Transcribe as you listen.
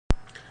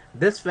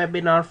This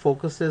webinar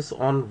focuses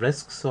on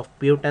risks of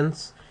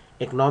Putin's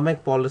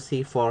economic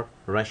policy for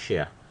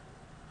Russia.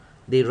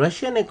 The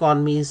Russian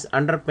economy is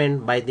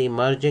underpinned by the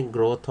emerging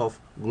growth of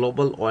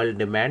global oil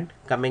demand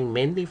coming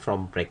mainly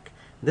from BRIC.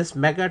 This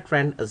mega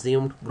trend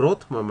assumed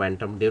growth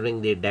momentum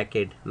during the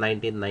decade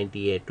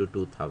 1998 to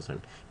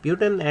 2000.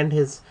 Putin and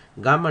his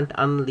government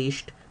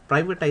unleashed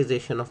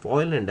privatization of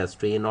oil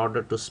industry in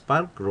order to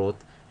spur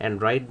growth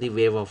and ride the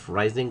wave of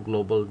rising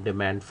global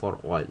demand for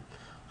oil.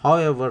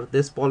 However,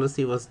 this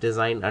policy was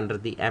designed under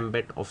the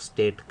ambit of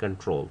state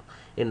control.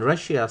 In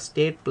Russia,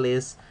 state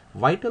plays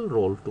vital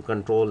role to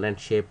control and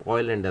shape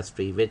oil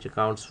industry, which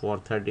accounts for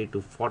 30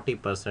 to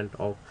 40%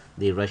 of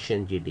the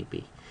Russian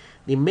GDP.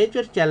 The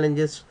major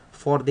challenges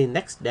for the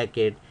next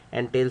decade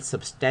entail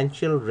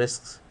substantial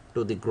risks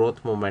to the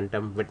growth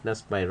momentum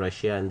witnessed by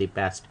Russia in the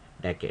past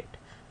decade.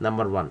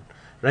 Number one,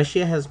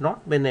 Russia has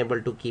not been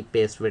able to keep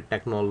pace with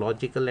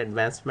technological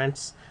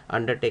advancements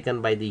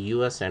undertaken by the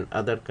US and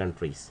other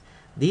countries.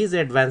 These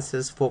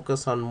advances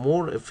focus on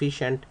more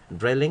efficient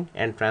drilling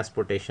and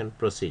transportation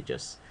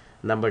procedures.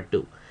 Number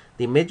two,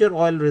 the major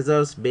oil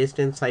reserves based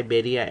in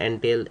Siberia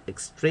entail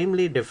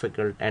extremely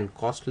difficult and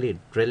costly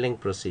drilling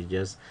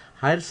procedures,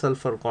 higher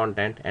sulfur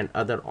content, and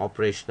other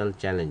operational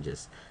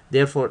challenges.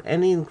 Therefore,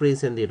 any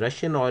increase in the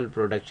Russian oil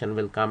production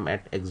will come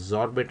at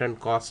exorbitant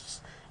costs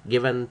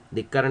given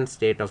the current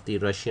state of the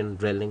Russian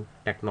drilling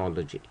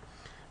technology.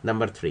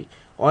 Number three,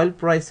 oil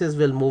prices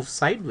will move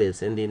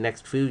sideways in the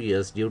next few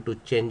years due to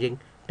changing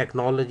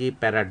technology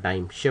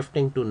paradigm,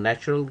 shifting to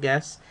natural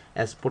gas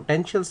as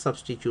potential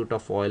substitute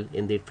of oil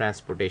in the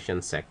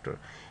transportation sector,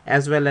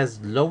 as well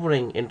as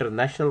lowering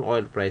international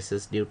oil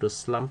prices due to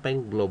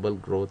slumping global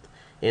growth,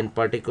 in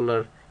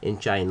particular in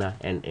China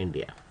and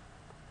India.